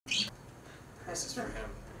This is for him.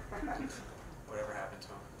 Whatever happened to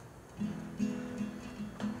him.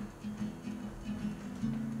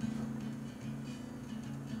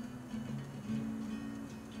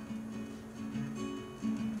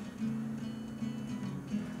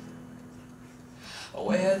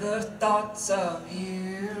 Where the thoughts of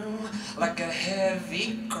you like a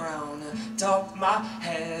heavy crown atop my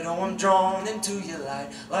head. Oh, I'm drawn into your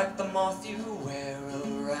light like the moth you wear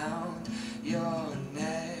around your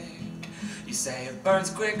neck. You say it burns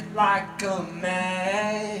quick like a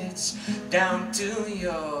match down to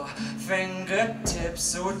your fingertips.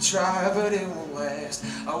 So try, but it won't last.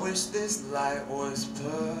 I wish this light was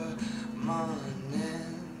permanent.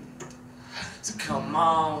 So come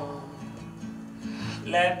on,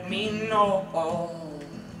 let me know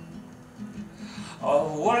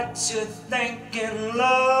what you're thinking,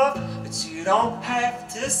 love. But you don't have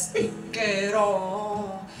to speak at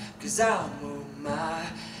all, 'cause I'll move my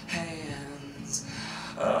hands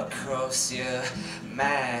across your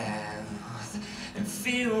mouth and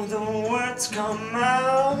feel the words come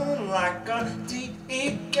out like a deep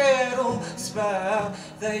kettle spout.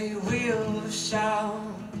 They will shout,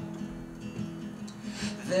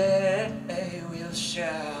 they will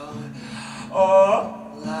shout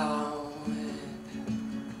all loud.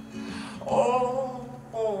 Oh,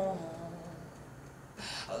 oh,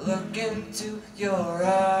 I look into your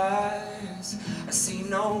eyes, I see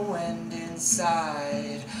no end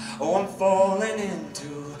inside. Oh, I'm falling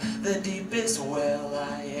into the deepest well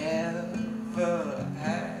I ever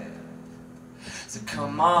have. So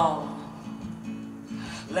come on,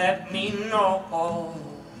 let me know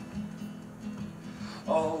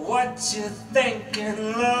what you're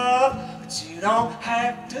thinking, love. But you don't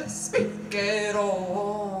have to speak at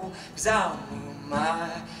all, 'cause I'll move my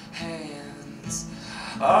hands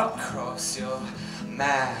across your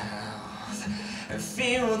mouth and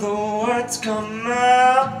feel the words come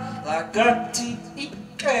out like a tea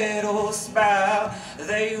kettle spout.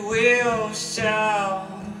 They will shout,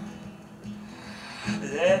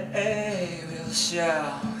 they will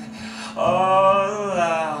shout all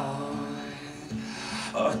loud.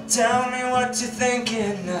 Oh, tell me what you're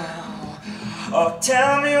thinking now. Oh,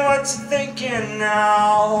 tell me what you're thinking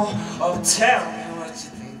now. Oh, tell me what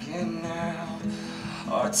you're thinking now.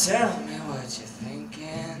 Oh, tell me what you're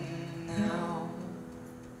thinking now.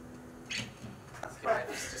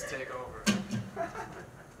 Just take over.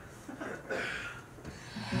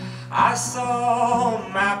 I saw a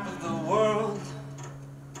map of the world,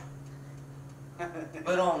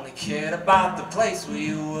 but only cared about the place where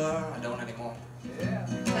you were. I don't anymore.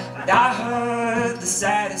 And I heard the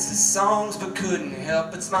saddest of songs, but couldn't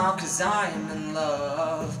help but smile, 'cause I am in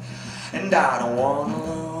love. And I don't wanna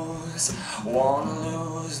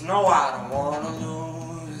lose, no, I don't wanna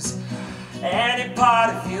lose any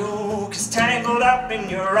part of you, 'cause tangled up in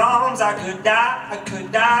your arms I could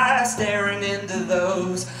die staring into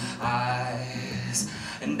those eyes.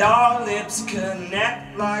 And our lips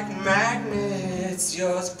connect like magnets,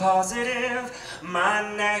 yours positive,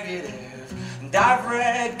 mine negative. And I've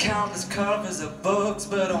read countless covers of books,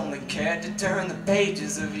 but only cared to turn the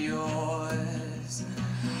pages of yours.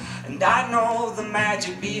 And I know the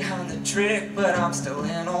magic behind the trick, but I'm still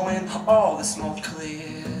in when all the smoke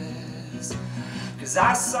clears. 'Cause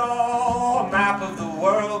I saw a map of the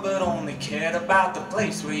world, but only cared about the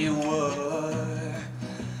place where you were.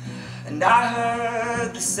 And I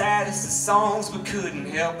heard the saddest of songs, but couldn't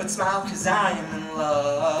help but smile, 'cause I am in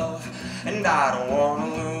love. And I don't wanna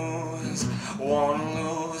lose,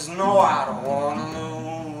 no, I don't wanna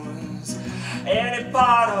lose any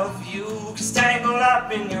part of you, 'cause tangled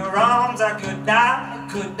up in your arms I could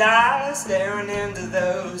die staring into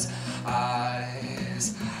those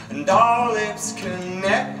eyes. And our lips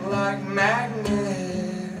connect like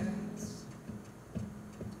magnets.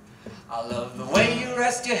 I love the way you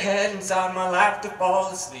rest your head inside my lap to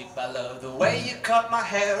fall asleep. I love the way you cut my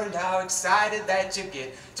hair and how excited that you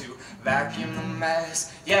get to vacuum the mess.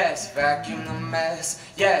 Yes, vacuum the mess.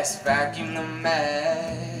 Yes, vacuum the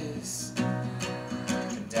mess.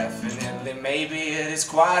 Definitely, maybe it is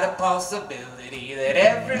quite a possibility that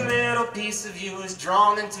every little piece of you is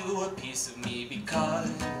drawn into a piece of me, because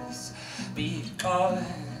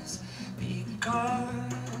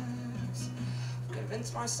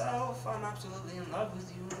convince myself I'm absolutely in love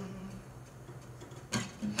with you.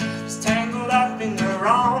 Just tangled up in your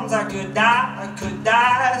arms I could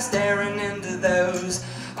die staring into those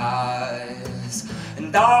eyes.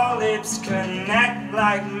 And our lips connect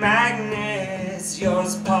like magnets,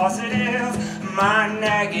 yours positive, mine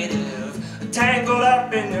negative. Tangled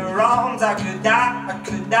up in your arms I could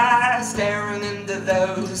die staring into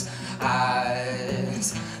those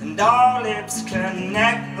eyes, and our lips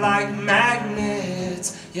connect like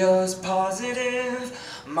magnets. Yours positive,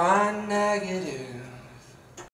 mine negative.